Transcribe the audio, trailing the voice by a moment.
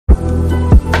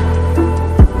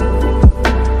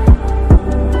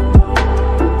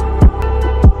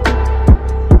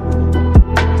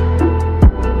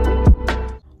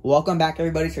Welcome back,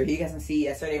 everybody. So here you guys can see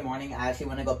yesterday morning I actually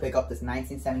went to go pick up this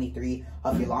 1973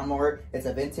 lawnmower. It's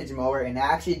a vintage mower and it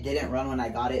actually didn't run when I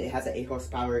got it. It has an 8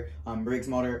 horsepower Briggs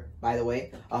motor, by the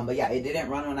way. But yeah, it didn't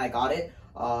run when I got it.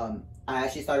 I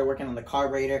actually started working on the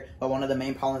carburetor, but one of the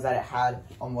main problems that it had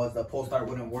was the pull start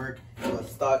wouldn't work. It was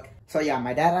stuck. So yeah,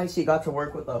 my dad actually got to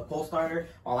work with a pull starter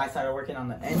while I started working on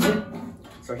the engine.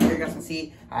 So here you guys can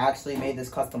see I actually made this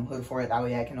custom hood for it. That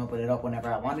way I can open it up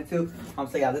whenever I wanted to.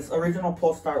 So yeah, this original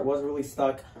pull start was really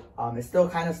stuck. It's still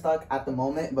kind of stuck at the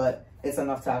moment, but it's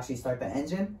enough to actually start the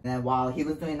engine. And then while he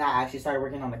was doing that, I actually started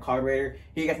working on the carburetor.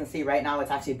 Here you guys can see right now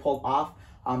it's actually pulled off.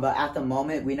 But at the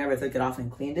moment, we never took it off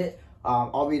and cleaned it.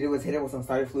 All we did was hit it with some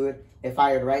starter fluid. It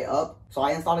fired right up. So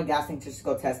I installed a gas tank just to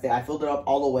go test it. I filled it up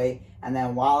all the way. And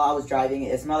then while I was driving,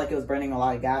 it smelled like it was burning a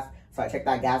lot of gas. So I checked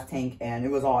that gas tank and it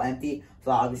was all empty. So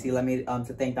that obviously led me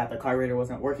to think that the carburetor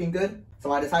wasn't working good.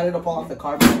 So I decided to pull off the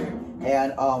carburetor.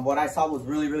 And what I saw was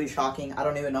really, really shocking. I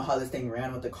don't even know how this thing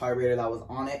ran with the carburetor that was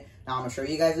on it. Now I'm gonna show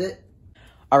you guys it.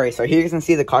 Alright, so here you can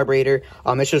see the carburetor.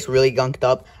 It's just really gunked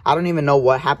up. I don't even know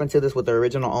what happened to this with the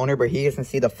original owner, but here you can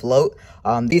see the float.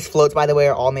 These floats, by the way,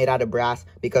 are all made out of brass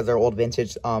because they're old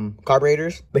vintage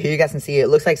carburetors. But here you guys can see it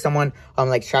looks like someone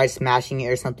like tried smashing it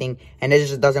or something, and it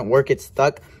just doesn't work. It's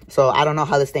stuck. So I don't know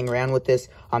how this thing ran with this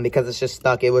because it's just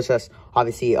stuck. It was just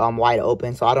obviously wide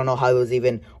open. So I don't know how it was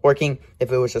even working,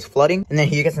 if it was just flooding. And then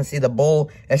here you guys can see the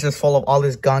bowl. It's just full of all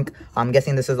this gunk. I'm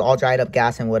guessing this is all dried up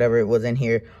gas and whatever it was in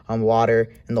here,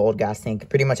 water in the old gas tank,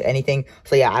 pretty much anything.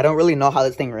 So yeah, I don't really know how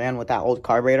this thing ran with that old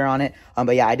carburetor on it.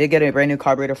 But yeah, I did get a brand new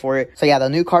carburetor for it. So yeah, the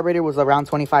new carburetor was around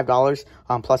 $25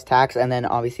 plus tax. And then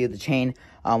obviously the chain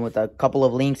with a couple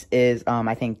of links is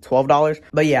I think $12.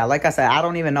 But yeah, like I said, I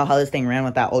don't even know how this thing ran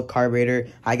with that old carburetor.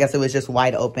 I guess it was just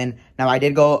wide open. Now I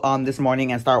did go this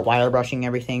morning and start wire brushing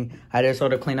everything. I did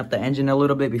sort of clean up the engine a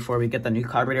little bit before we get the new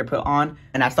carburetor put on,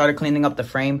 and I started cleaning up the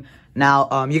frame.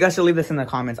 Now you guys should leave this in the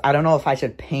comments. I don't know if I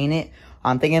should paint it.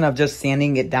 I'm thinking of just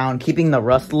sanding it down, keeping the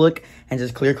rust look, and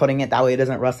just clear coating it. That way it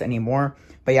doesn't rust anymore.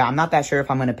 But yeah, I'm not that sure if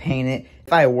I'm going to paint it.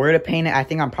 If I were to paint it, I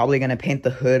think I'm probably going to paint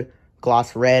the hood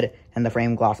gloss red and the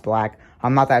frame gloss black.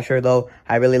 I'm not that sure though.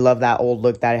 I really love that old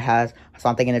look that it has. So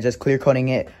I'm thinking of just clear coating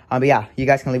it. But yeah, you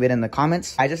guys can leave it in the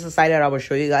comments. I just decided I would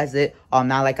show you guys it.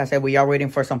 Now, like I said, we are waiting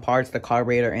for some parts, the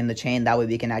carburetor and the chain. That way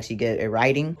we can actually get it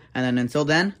riding. And then until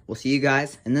then, we'll see you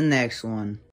guys in the next one.